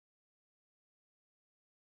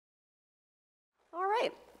All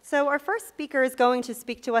right, so our first speaker is going to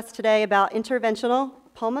speak to us today about interventional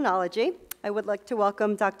pulmonology. I would like to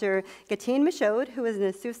welcome Dr. Gaetane Michaud, who is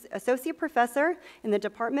an associate professor in the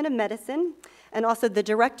Department of Medicine and also the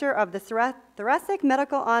director of the Thoracic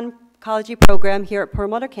Medical Oncology program here at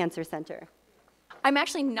Perlmutter Cancer Center. I'm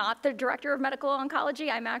actually not the director of medical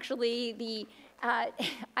oncology. I'm actually I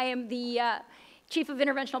am the chief of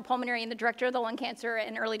interventional pulmonary and the director of the lung cancer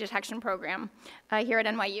and early detection program here at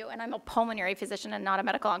NYU, and I'm a pulmonary physician and not a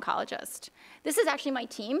medical oncologist. This is actually my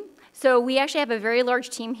team. So we actually have a very large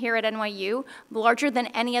team here at NYU, larger than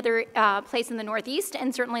any other place in the Northeast,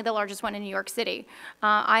 and certainly the largest one in New York City.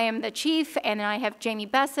 I am the chief, and I have Jamie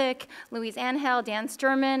Bessick, Louise Angel, Dan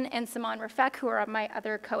Sturman, and Simon Rafek, who are my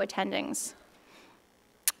other co-attendings.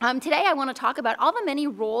 Today I want to talk about all the many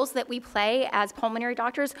roles that we play as pulmonary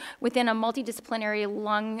doctors within a multidisciplinary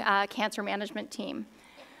lung cancer management team.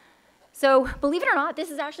 So believe it or not, this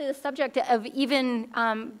is actually the subject of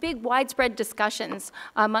even big widespread discussions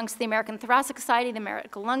amongst the American Thoracic Society, the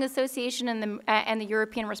American Lung Association, and the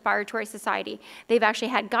European Respiratory Society. They've actually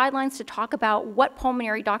had guidelines to talk about what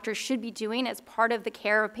pulmonary doctors should be doing as part of the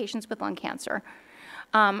care of patients with lung cancer.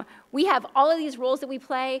 We have all of these roles that we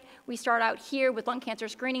play. We start out here with lung cancer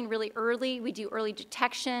screening really early. We do early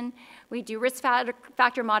detection. We do risk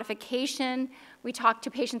factor modification. We talk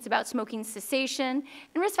to patients about smoking cessation.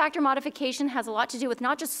 And risk factor modification has a lot to do with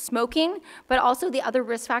not just smoking, but also the other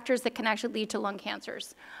risk factors that can actually lead to lung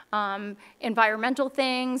cancers. Environmental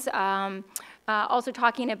things, also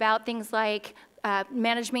talking about things like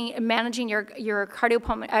managing your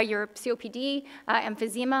COPD,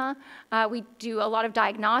 emphysema. We do a lot of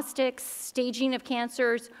diagnostics, staging of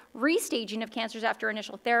cancers, restaging of cancers after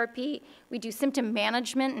initial therapy. We do symptom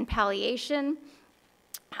management and palliation.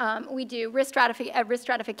 We do risk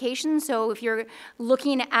stratification, so if you're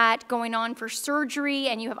looking at going on for surgery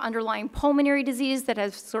and you have underlying pulmonary disease that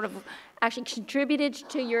has sort of actually contributed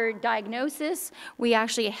to your diagnosis, we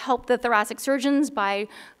actually help the thoracic surgeons by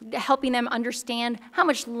helping them understand how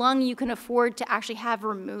much lung you can afford to actually have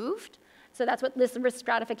removed. So that's what this risk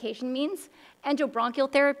stratification means.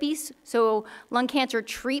 Endobronchial therapies, so lung cancer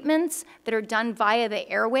treatments that are done via the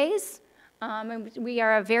airways. And we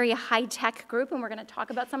are a very high-tech group, and we're going to talk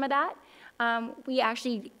about some of that. We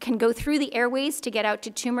actually can go through the airways to get out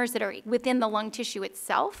to tumors that are within the lung tissue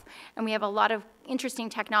itself, and we have a lot of interesting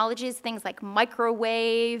technologies, things like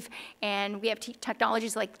microwave, and we have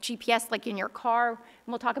technologies like GPS, like in your car, and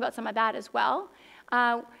we'll talk about some of that as well.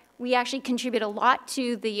 We actually contribute a lot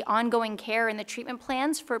to the ongoing care and the treatment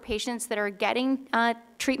plans for patients that are getting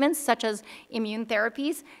treatments such as immune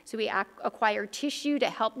therapies. So we acquire tissue to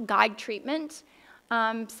help guide treatment.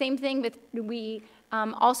 Same thing with, we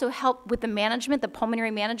also help with the management, the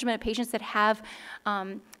pulmonary management of patients that have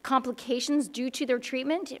complications due to their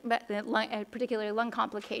treatment, but particularly lung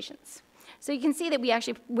complications. So you can see that we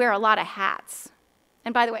actually wear a lot of hats.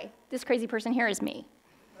 And by the way, this crazy person here is me.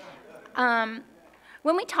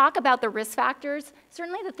 When we talk about the risk factors,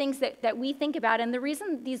 certainly the things that we think about, and the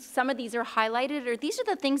reason some of these are highlighted, are these are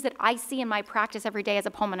the things that I see in my practice every day as a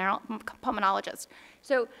pulmonologist.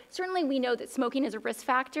 So certainly we know that smoking is a risk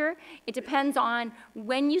factor. It depends on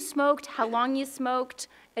when you smoked, how long you smoked,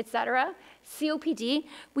 et cetera. COPD,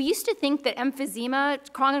 we used to think that emphysema,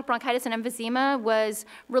 chronic bronchitis and emphysema was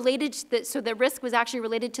related to so the risk was actually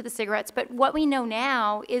related to the cigarettes, but what we know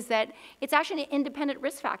now is that it's actually an independent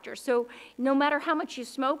risk factor. So no matter how much you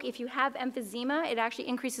smoke, if you have emphysema, it actually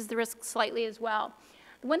increases the risk slightly as well.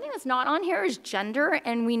 The one thing that's not on here is gender,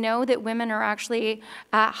 and we know that women are actually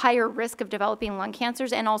at higher risk of developing lung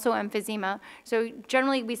cancers and also emphysema. So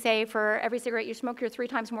generally we say for every cigarette you smoke, you're 3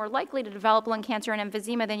 times more likely to develop lung cancer and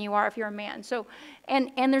emphysema than you are if you're a man. So,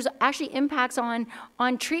 and there's actually impacts on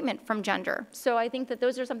treatment from gender. So I think that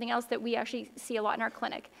those are something else that we actually see a lot in our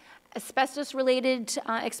clinic. Asbestos-related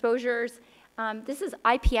exposures. This is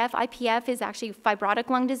IPF. IPF is actually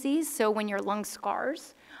fibrotic lung disease, so when your lung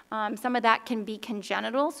scars. Some of that can be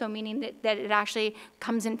congenital, so meaning that it actually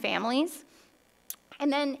comes in families.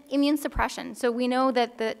 And then immune suppression. So we know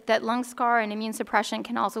that lung scar and immune suppression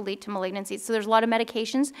can also lead to malignancies. So there's a lot of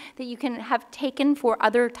medications that you can have taken for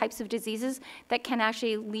other types of diseases that can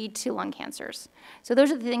actually lead to lung cancers. So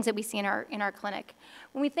those are the things that we see in our clinic.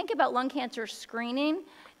 When we think about lung cancer screening,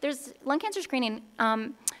 there's lung cancer screening.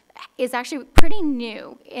 is actually pretty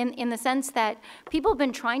new in the sense that people have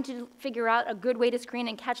been trying to figure out a good way to screen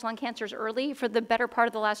and catch lung cancers early for the better part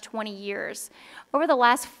of the last 20 years. Over the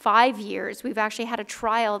last 5 years, we've actually had a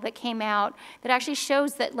trial that came out that actually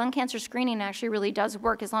shows that lung cancer screening actually really does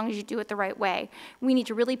work as long as you do it the right way. We need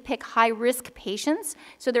to really pick high-risk patients.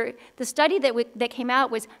 So the study that came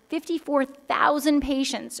out was 54,000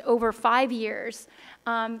 patients over 5 years.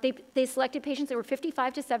 They selected patients that were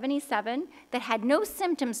 55 to 77 that had no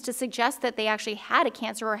symptoms to suggest that they actually had a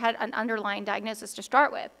cancer or had an underlying diagnosis to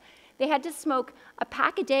start with. They had to smoke a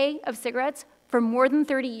pack a day of cigarettes for more than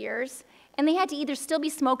 30 years, and they had to either still be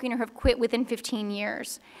smoking or have quit within 15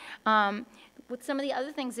 years. What some of the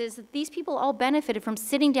other things is that these people all benefited from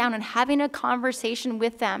sitting down and having a conversation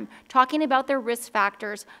with them, talking about their risk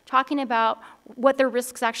factors, talking about what their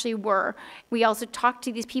risks actually were. We also talked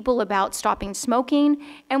to these people about stopping smoking,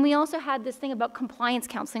 and we also had this thing about compliance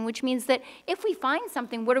counseling, which means that if we find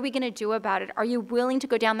something, what are we going to do about it? Are you willing to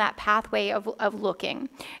go down that pathway of looking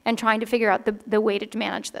and trying to figure out the way to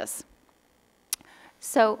manage this?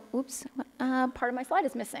 So, oops, part of my slide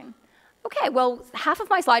is missing. Okay, well, half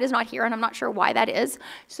of my slide is not here, and I'm not sure why that is,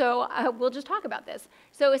 so we'll just talk about this.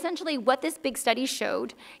 So essentially, what this big study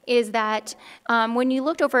showed is that when you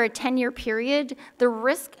looked over a 10-year period, the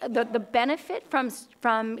risk, the benefit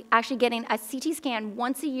from actually getting a CT scan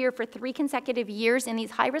once a year for 3 consecutive years in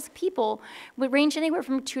these high-risk people would range anywhere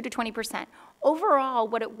from 2 to 20%. Overall,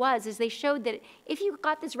 what it was is they showed that if you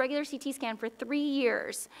got this regular CT scan for 3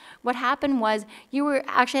 years, what happened was you were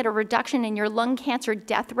actually had a reduction in your lung cancer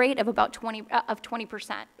death rate of about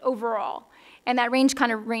 20% overall. And that range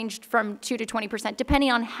kind of ranged from 2 to 20%,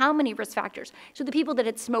 depending on how many risk factors. So the people that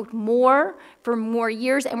had smoked more for more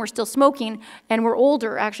years and were still smoking and were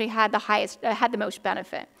older actually had the highest, had the most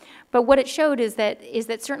benefit. But what it showed is that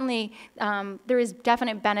certainly there is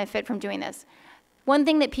definite benefit from doing this. One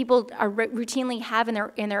thing that people routinely have in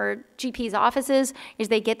their GP's offices is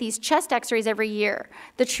they get these chest x-rays every year.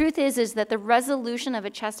 The truth is that the resolution of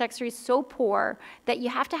a chest x-ray is so poor that you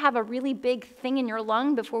have to have a really big thing in your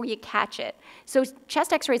lung before you catch it. So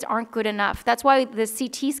chest x-rays aren't good enough. That's why the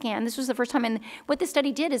CT scan, this was the first time, and what this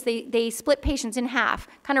study did is they split patients in half,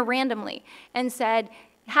 kind of randomly, and said,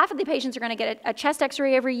 half of the patients are going to get a chest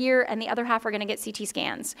x-ray every year, and the other half are going to get CT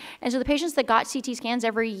scans. And so the patients that got CT scans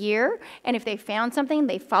every year, and if they found something,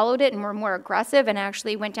 they followed it and were more aggressive and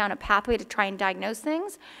actually went down a pathway to try and diagnose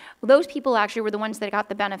things, those people actually were the ones that got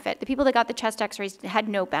the benefit. The people that got the chest x-rays had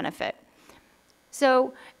no benefit.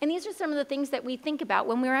 So, and these are some of the things that we think about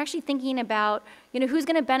when we're actually thinking about, who's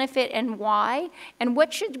going to benefit and why, and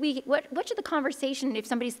what should the conversation, if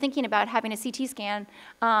somebody's thinking about having a CT scan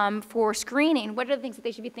for screening, what are the things that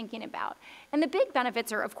they should be thinking about? And the big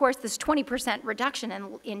benefits are, of course, this 20%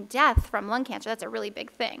 reduction in death from lung cancer. That's a really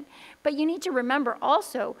big thing. But you need to remember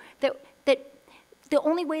also that the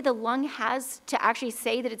only way the lung has to actually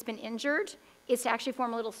say that it's been injured is to actually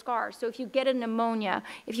form a little scar. So if you get a pneumonia,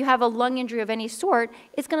 if you have a lung injury of any sort,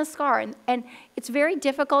 it's going to scar. And it's very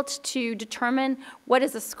difficult to determine what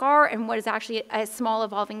is a scar and what is actually a small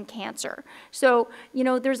evolving cancer. So,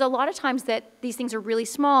 there's a lot of times that these things are really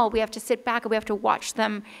small. We have to sit back and we have to watch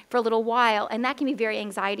them for a little while, and that can be very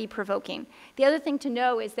anxiety provoking. The other thing to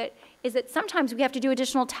know is that sometimes we have to do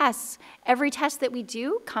additional tests. Every test that we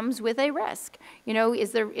do comes with a risk.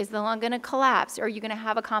 Is the lung going to collapse? Or are you going to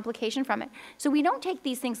have a complication from it? So we don't take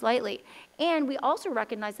these things lightly. And we also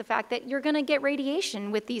recognize the fact that you're going to get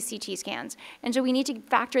radiation with these CT scans. And so we need to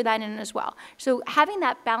factor that in as well. So having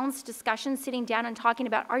that balanced discussion, sitting down and talking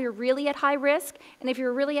about, are you really at high risk? And if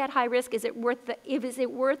you're really at high risk, is it worth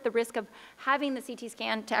the risk of having the CT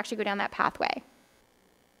scan to actually go down that pathway?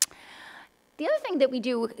 The other thing that we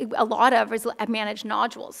do a lot of is manage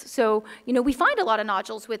nodules. So, we find a lot of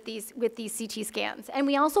nodules with these CT scans. And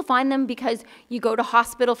we also find them because you go to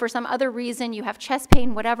hospital for some other reason, you have chest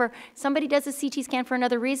pain, whatever. Somebody does a CT scan for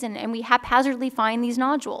another reason, and we haphazardly find these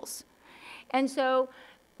nodules. And so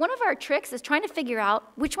one of our tricks is trying to figure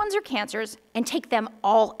out which ones are cancers and take them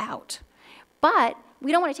all out. But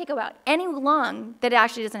we don't want to take out any lung that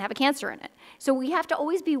actually doesn't have a cancer in it. So we have to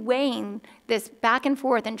always be weighing this back and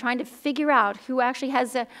forth and trying to figure out who actually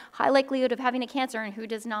has a high likelihood of having a cancer and who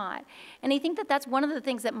does not. And I think that that's one of the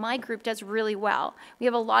things that my group does really well. We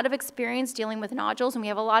have a lot of experience dealing with nodules, and we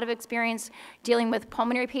have a lot of experience dealing with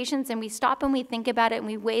pulmonary patients, and we stop and we think about it, and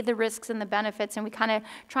we weigh the risks and the benefits, and we kind of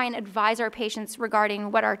try and advise our patients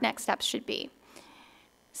regarding what our next steps should be.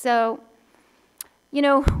 So,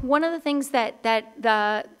 one of the things that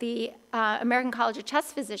the American College of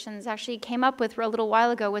Chest Physicians actually came up with a little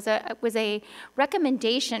while ago was a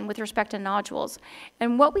recommendation with respect to nodules.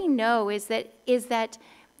 And what we know is that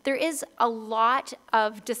there is a lot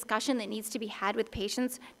of discussion that needs to be had with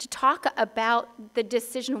patients to talk about the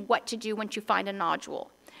decision what to do once you find a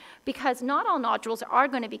nodule. Because not all nodules are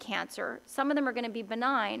going to be cancer. Some of them are going to be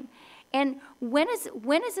benign. And when is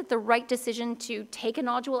it the right decision to take a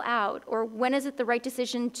nodule out? Or when is it the right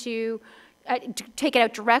decision to take it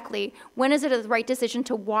out directly? When is it the right decision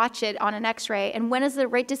to watch it on an x-ray? And when is the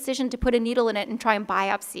right decision to put a needle in it and try and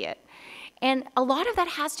biopsy it? And a lot of that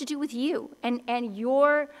has to do with you and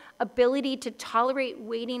your ability to tolerate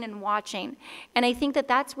waiting and watching. And I think that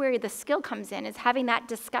that's where the skill comes in, is having that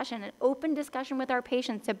discussion, an open discussion with our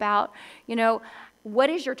patients about, what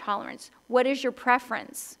is your tolerance? What is your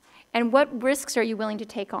preference? And what risks are you willing to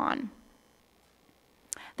take on?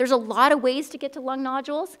 There's a lot of ways to get to lung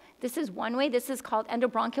nodules. This is one way. This is called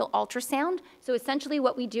endobronchial ultrasound. So essentially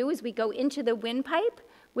what we do is we go into the windpipe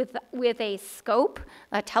with a scope,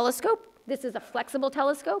 a telescope. This is a flexible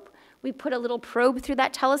telescope. We put a little probe through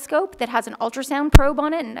that telescope that has an ultrasound probe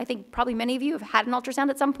on it, and I think probably many of you have had an ultrasound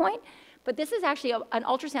at some point. But this is actually an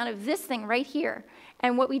ultrasound of this thing right here.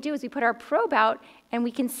 And what we do is we put our probe out, and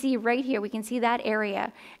we can see right here, we can see that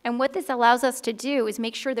area. And what this allows us to do is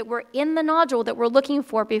make sure that we're in the nodule that we're looking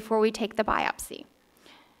for before we take the biopsy.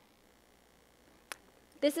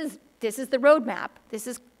 This is the roadmap. This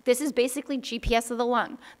is basically GPS of the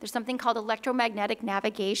lung. There's something called electromagnetic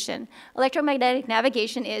navigation. Electromagnetic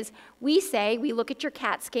navigation is, we look at your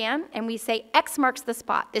CAT scan, and we say X marks the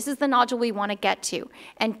spot. This is the nodule we want to get to.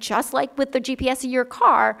 And just like with the GPS of your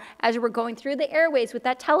car, as we're going through the airways with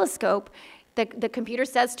that telescope, the computer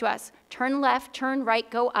says to us, turn left, turn right,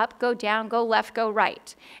 go up, go down, go left, go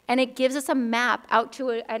right. And it gives us a map out to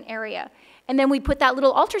an area. And then we put that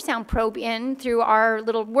little ultrasound probe in through our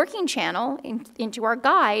little working channel into our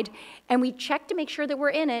guide, and we check to make sure that we're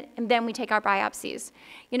in it, and then we take our biopsies.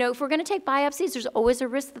 If we're going to take biopsies, there's always a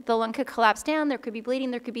risk that the lung could collapse down, there could be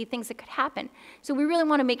bleeding, there could be things that could happen. So we really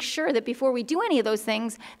want to make sure that before we do any of those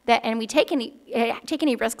things, and we take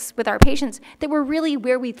any risks with our patients, that we're really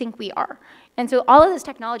where we think we are. And so all of this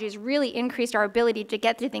technology has really increased our ability to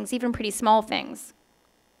get to things, even pretty small things.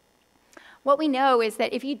 What we know is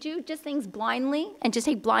that if you do just things blindly and just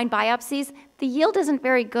take blind biopsies, the yield isn't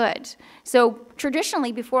very good. So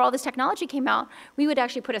traditionally, before all this technology came out, we would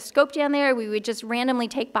actually put a scope down there, we would just randomly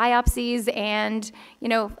take biopsies and,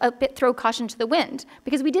 a bit throw caution to the wind,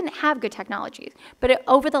 because we didn't have good technologies. But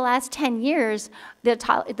over the last 10 years, the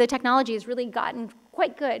technology has really gotten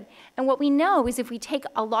quite good. And what we know is if we take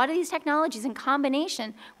a lot of these technologies in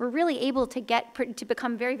combination, we're really able to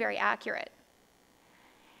become very, very accurate.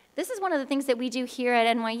 This is one of the things that we do here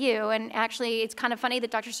at NYU, and actually it's kind of funny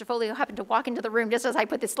that Dr. Cerfolio happened to walk into the room just as I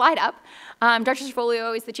put this slide up. Dr.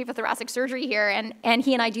 Cerfolio is the chief of thoracic surgery here, and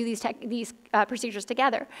he and I do these procedures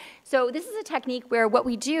together. So this is a technique where what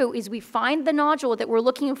we do is we find the nodule that we're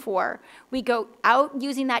looking for, we go out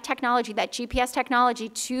using that technology, that GPS technology,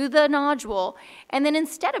 to the nodule, and then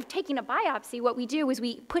instead of taking a biopsy, what we do is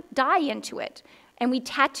we put dye into it. And we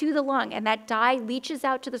tattoo the lung, and that dye leaches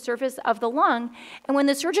out to the surface of the lung. And when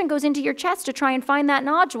the surgeon goes into your chest to try and find that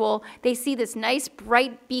nodule, they see this nice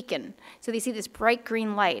bright beacon. So they see this bright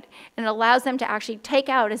green light, and it allows them to actually take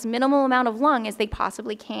out as minimal amount of lung as they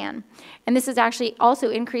possibly can. And this is actually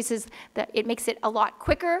also increases it makes it a lot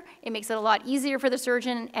quicker, it makes it a lot easier for the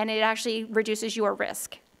surgeon, and it actually reduces your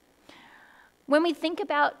risk. When we think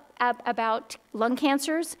about lung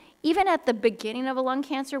cancers, even at the beginning of a lung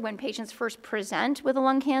cancer, when patients first present with a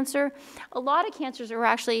lung cancer, a lot of cancers are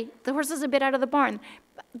actually, the horse is a bit out of the barn.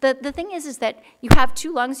 The thing is that you have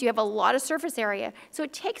two lungs, you have a lot of surface area, so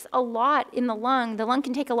it takes a lot in the lung. The lung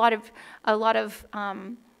can take a lot of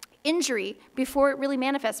injury before it really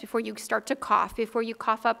manifests, before you start to cough, before you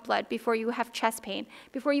cough up blood, before you have chest pain,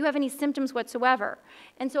 before you have any symptoms whatsoever.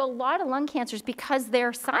 And so a lot of lung cancers, because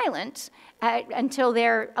they're silent until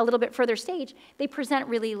they're a little bit further stage, they present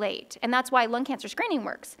really late. And that's why lung cancer screening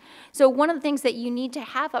works. So one of the things that you need to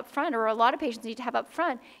have up front, or a lot of patients need to have up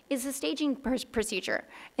front, is a staging procedure.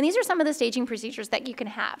 And these are some of the staging procedures that you can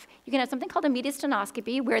have. You can have something called a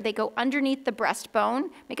mediastinoscopy, where they go underneath the breastbone,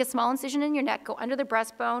 make a small incision in your neck, go under the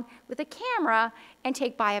breastbone with a camera, and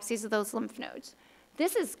take biopsies of those lymph nodes.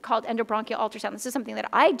 This is called endobronchial ultrasound. This is something that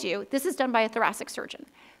I do. This is done by a thoracic surgeon.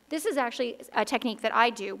 This is actually a technique that I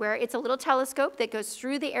do, where it's a little telescope that goes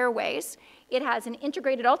through the airways. It has an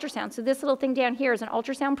integrated ultrasound. So this little thing down here is an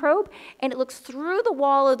ultrasound probe, and it looks through the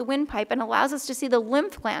wall of the windpipe and allows us to see the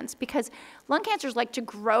lymph glands, because lung cancers like to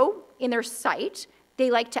grow in their site.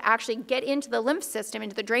 they like to actually get into the lymph system,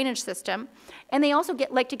 into the drainage system, and they also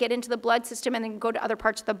like to get into the blood system and then go to other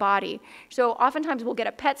parts of the body. So oftentimes we'll get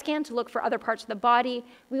a PET scan to look for other parts of the body.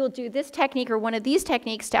 We will do this technique or one of these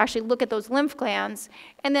techniques to actually look at those lymph glands,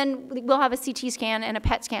 and then we'll have a CT scan and a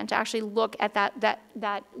PET scan to actually look at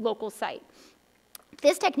that local site.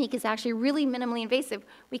 This technique is actually really minimally invasive.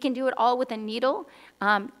 We can do it all with a needle.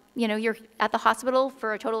 You know, you're at the hospital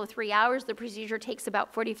for a total of 3 hours. The procedure takes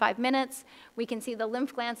about 45 minutes. We can see the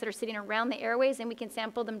lymph glands that are sitting around the airways, and we can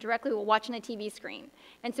sample them directly while watching a TV screen.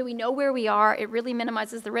 And so we know where we are. It really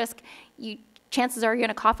minimizes the risk. Chances are you're going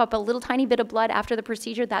to cough up a little tiny bit of blood after the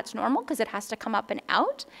procedure. That's normal because it has to come up and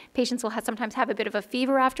out. Patients will sometimes have a bit of a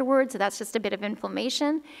fever afterwards, so that's just a bit of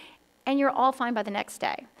inflammation. And you're all fine by the next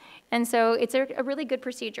day. And so it's a really good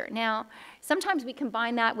procedure. Now, sometimes we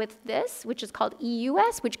combine that with this, which is called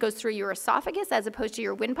EUS, which goes through your esophagus as opposed to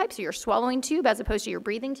your windpipe, so your swallowing tube as opposed to your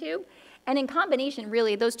breathing tube. And in combination,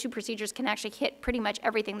 really, those two procedures can actually hit pretty much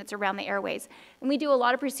everything that's around the airways. And we do a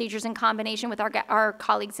lot of procedures in combination with our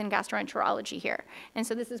colleagues in gastroenterology here. And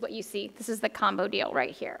so this is what you see. This is the combo deal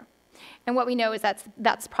right here. And what we know is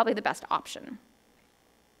that's probably the best option.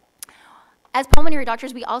 As pulmonary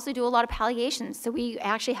doctors, we also do a lot of palliations. So we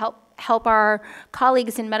actually help our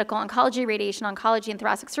colleagues in medical oncology, radiation oncology, and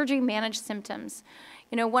thoracic surgery manage symptoms.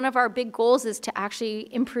 You know, one of our big goals is to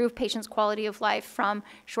actually improve patients' quality of life from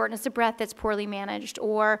shortness of breath that's poorly managed,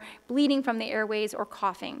 or bleeding from the airways, or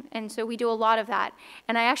coughing. And so we do a lot of that.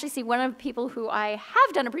 And I actually see one of the people who I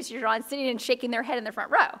have done a procedure on sitting and shaking their head in the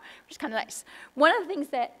front row, which is kind of nice. One of the things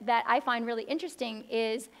that I find really interesting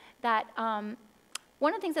is that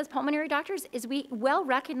one of the things as pulmonary doctors is we well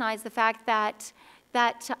recognize the fact that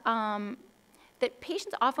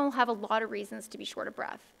patients often will have a lot of reasons to be short of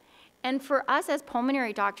breath. And for us as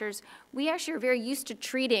pulmonary doctors, we actually are very used to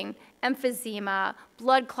treating emphysema,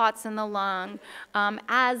 blood clots in the lung,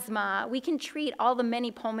 asthma. We can treat all the many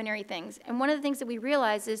pulmonary things. And one of the things that we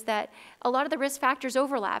realize is that a lot of the risk factors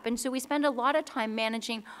overlap. And so we spend a lot of time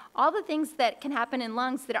managing all the things that can happen in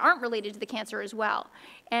lungs that aren't related to the cancer as well.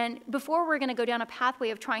 And before we're going to go down a pathway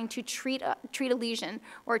of trying to treat a lesion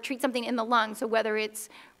or treat something in the lung, so whether it's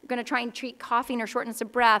we're going to try and treat coughing or shortness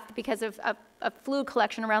of breath because of a fluid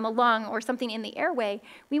collection around the lung or something in the airway,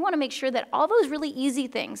 we want to make sure that all those really easy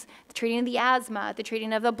things, the treating of the asthma, the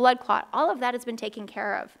treating of the blood clot, all of that has been taken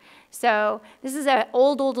care of. So this is an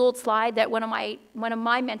old slide that one of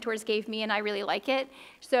my mentors gave me, and I really like it.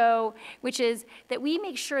 So, which is that we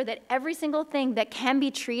make sure that every single thing that can be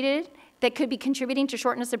treated that could be contributing to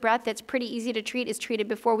shortness of breath that's pretty easy to treat is treated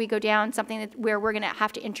before we go down something where we're going to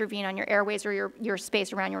have to intervene on your airways or your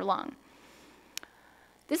space around your lung.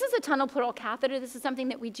 This is a tunnel pleural catheter. This is something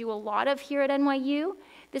that we do a lot of here at NYU.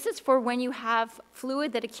 This is for when you have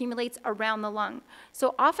fluid that accumulates around the lung.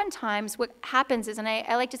 So oftentimes what happens is, and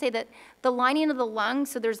I like to say that the lining of the lung,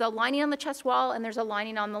 so there's a lining on the chest wall and there's a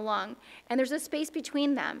lining on the lung, and there's a space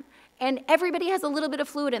between them. And everybody has a little bit of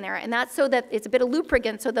fluid in there, and that's so that it's a bit of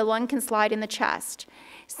lubricant so the lung can slide in the chest.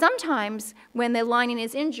 Sometimes when the lining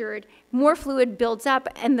is injured, more fluid builds up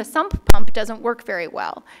and the sump pump doesn't work very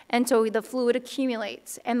well. And so the fluid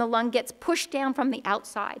accumulates and the lung gets pushed down from the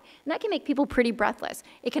outside. And that can make people pretty breathless.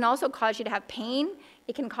 It can also cause you to have pain.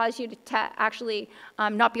 It can cause you to actually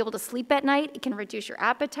not be able to sleep at night. It can reduce your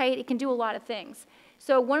appetite. It can do a lot of things.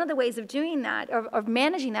 So one of the ways of doing that, of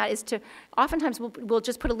managing that, is to oftentimes we'll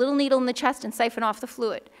just put a little needle in the chest and siphon off the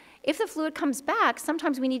fluid. If the fluid comes back,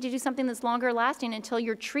 sometimes we need to do something that's longer lasting until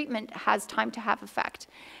your treatment has time to have effect.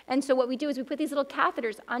 And so what we do is we put these little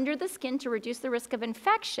catheters under the skin to reduce the risk of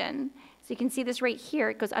infection. So you can see this right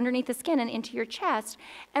here. It goes underneath the skin and into your chest.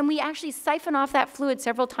 And we actually siphon off that fluid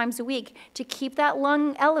several times a week to keep that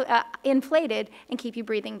lung inflated and keep you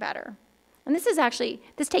breathing better. And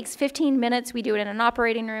this takes 15 minutes. We do it in an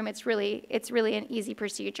operating room. It's really an easy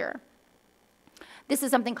procedure. This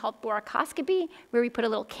is something called thoracoscopy, where we put a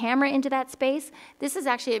little camera into that space. This is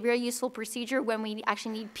actually a very useful procedure when we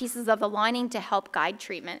actually need pieces of the lining to help guide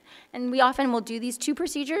treatment. And we often will do these two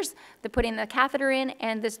procedures, the putting the catheter in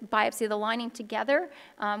and this biopsy of the lining together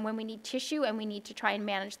when we need tissue and we need to try and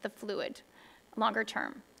manage the fluid longer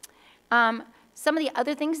term. Some of the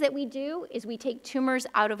other things that we do is we take tumors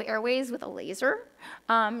out of airways with a laser.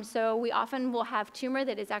 So we often will have tumor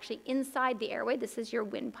that is actually inside the airway. This is your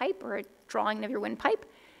windpipe or a drawing of your windpipe.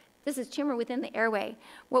 This is tumor within the airway.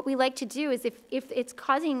 What we like to do is if it's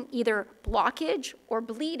causing either blockage or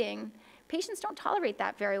bleeding, patients don't tolerate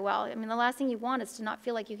that very well. I mean, the last thing you want is to not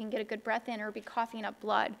feel like you can get a good breath in or be coughing up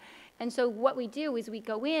blood. And so what we do is we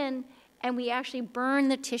go in and we actually burn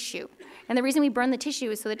the tissue. And the reason we burn the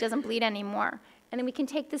tissue is so that it doesn't bleed anymore. And then we can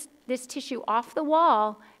take this tissue off the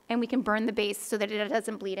wall and we can burn the base so that it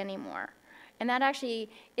doesn't bleed anymore. And that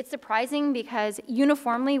actually, it's surprising because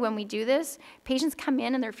uniformly when we do this, patients come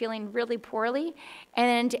in and they're feeling really poorly.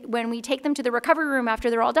 And when we take them to the recovery room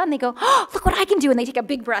after they're all done, they go, oh, look what I can do. And they take a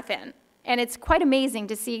big breath in. And it's quite amazing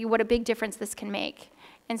to see what a big difference this can make.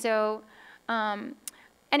 And so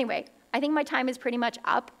anyway, I think my time is pretty much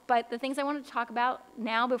up. But the things I wanted to talk about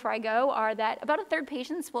now before I go are that about a third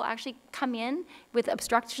patients will actually come in with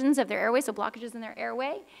obstructions of their airway, so blockages in their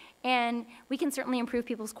airway. And we can certainly improve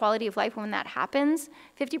people's quality of life when that happens.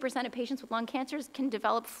 50% of patients with lung cancers can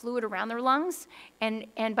develop fluid around their lungs.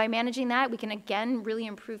 And by managing that, we can, again, really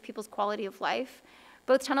improve people's quality of life.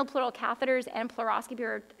 Both tunnel pleural catheters and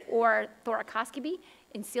pleuroscopy or thoracoscopy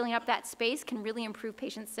in sealing up that space can really improve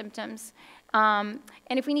patients' symptoms. And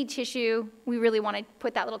if we need tissue, we really want to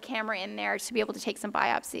put that little camera in there to be able to take some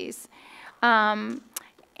biopsies.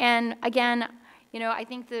 And again, you know, I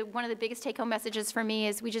think that one of the biggest take-home messages for me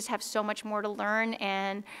is we just have so much more to learn,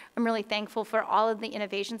 and I'm really thankful for all of the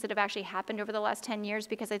innovations that have actually happened over the last 10 years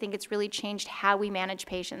because I think it's really changed how we manage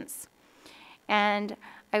patients. And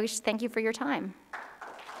I wish thank you for your time.